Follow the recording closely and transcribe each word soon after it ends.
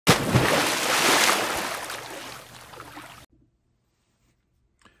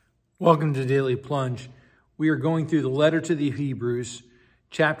Welcome to Daily Plunge. We are going through the letter to the Hebrews,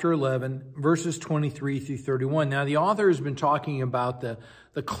 chapter 11, verses 23 through 31. Now, the author has been talking about the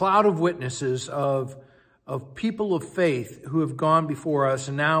cloud of witnesses of people of faith who have gone before us,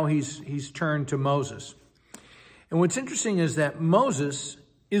 and now he's turned to Moses. And what's interesting is that Moses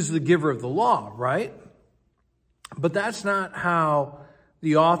is the giver of the law, right? But that's not how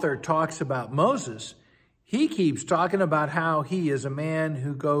the author talks about Moses. He keeps talking about how he is a man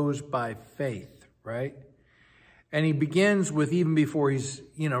who goes by faith, right? And he begins with even before he's,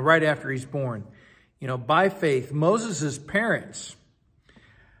 right after he's born. By faith, Moses' parents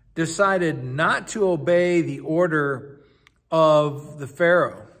decided not to obey the order of the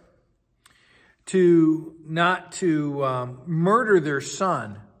Pharaoh, not to murder their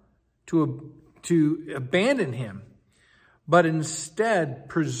son, to abandon him, but instead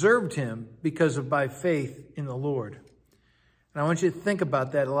preserved him because of by faith in the Lord. And I want you to think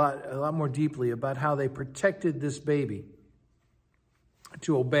about that a lot more deeply, about how they protected this baby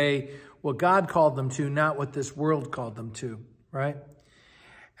to obey what God called them to, not what this world called them to, right?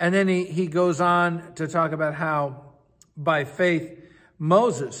 And then he goes on to talk about how by faith,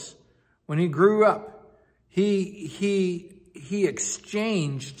 Moses, when he grew up, he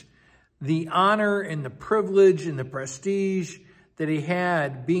exchanged the honor and the privilege and the prestige that he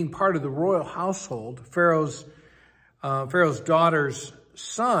had being part of the royal household, Pharaoh's daughter's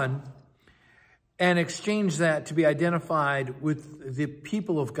son, and exchanged that to be identified with the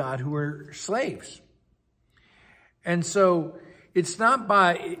people of God who were slaves. And so it's not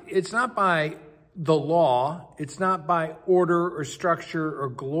by the law, it's not by order or structure or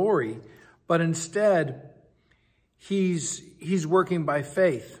glory, but instead he's working by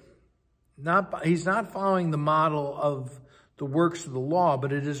faith. He's not following the model of the works of the law,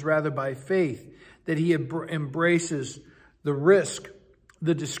 but it is rather by faith that he embraces the risk,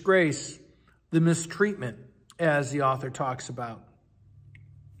 the disgrace, the mistreatment, as the author talks about.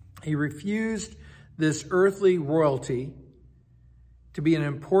 He refused this earthly royalty to be an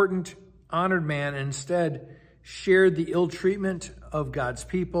important, honored man, and instead shared the ill treatment of God's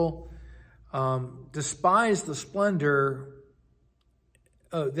people, despised the splendor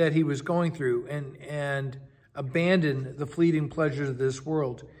that he was going through, and abandoned the fleeting pleasures of this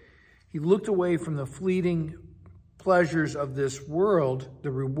world. He looked away from the fleeting pleasures of this world,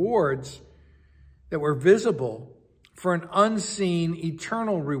 the rewards that were visible, for an unseen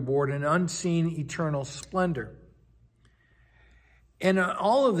eternal reward, an unseen eternal splendor. And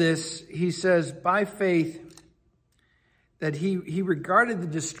all of this, he says, by faith, that he regarded the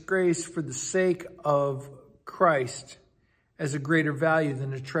disgrace for the sake of Christ as a greater value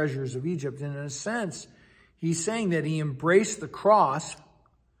than the treasures of Egypt. And in a sense, he's saying that he embraced the cross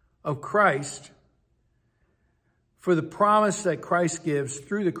of Christ for the promise that Christ gives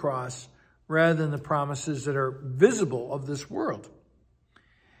through the cross, rather than the promises that are visible of this world.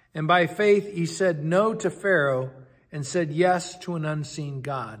 And by faith, he said no to Pharaoh and said yes to an unseen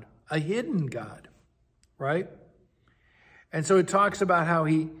God, a hidden God, right? And so it talks about how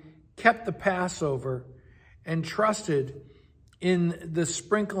he kept the Passover and trusted in the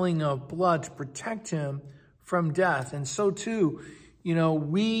sprinkling of blood to protect him from death. And so too,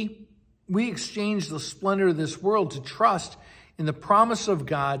 we exchange the splendor of this world to trust in the promise of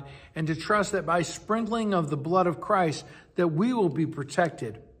God, and to trust that by sprinkling of the blood of Christ, that we will be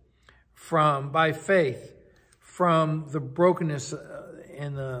protected by faith, from the brokenness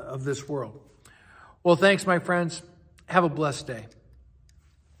of this world. Well, thanks, my friends. Have a blessed day.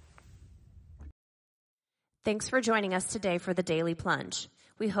 Thanks for joining us today for the Daily Plunge.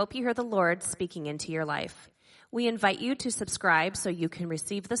 We hope you hear the Lord speaking into your life. We invite you to subscribe so you can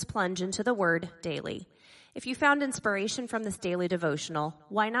receive this plunge into the Word daily. If you found inspiration from this daily devotional,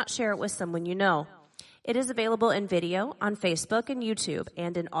 why not share it with someone you know? It is available in video on Facebook and YouTube,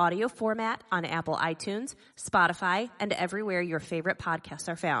 and in audio format on Apple iTunes, Spotify, and everywhere your favorite podcasts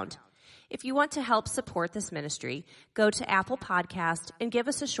are found. If you want to help support this ministry, go to Apple Podcast and give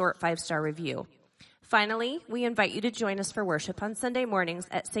us a short 5-star review. Finally, we invite you to join us for worship on Sunday mornings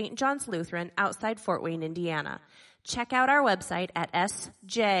at St. John's Lutheran outside Fort Wayne, Indiana. Check out our website at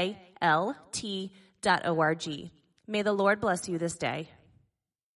sjlt.org. May the Lord bless you this day.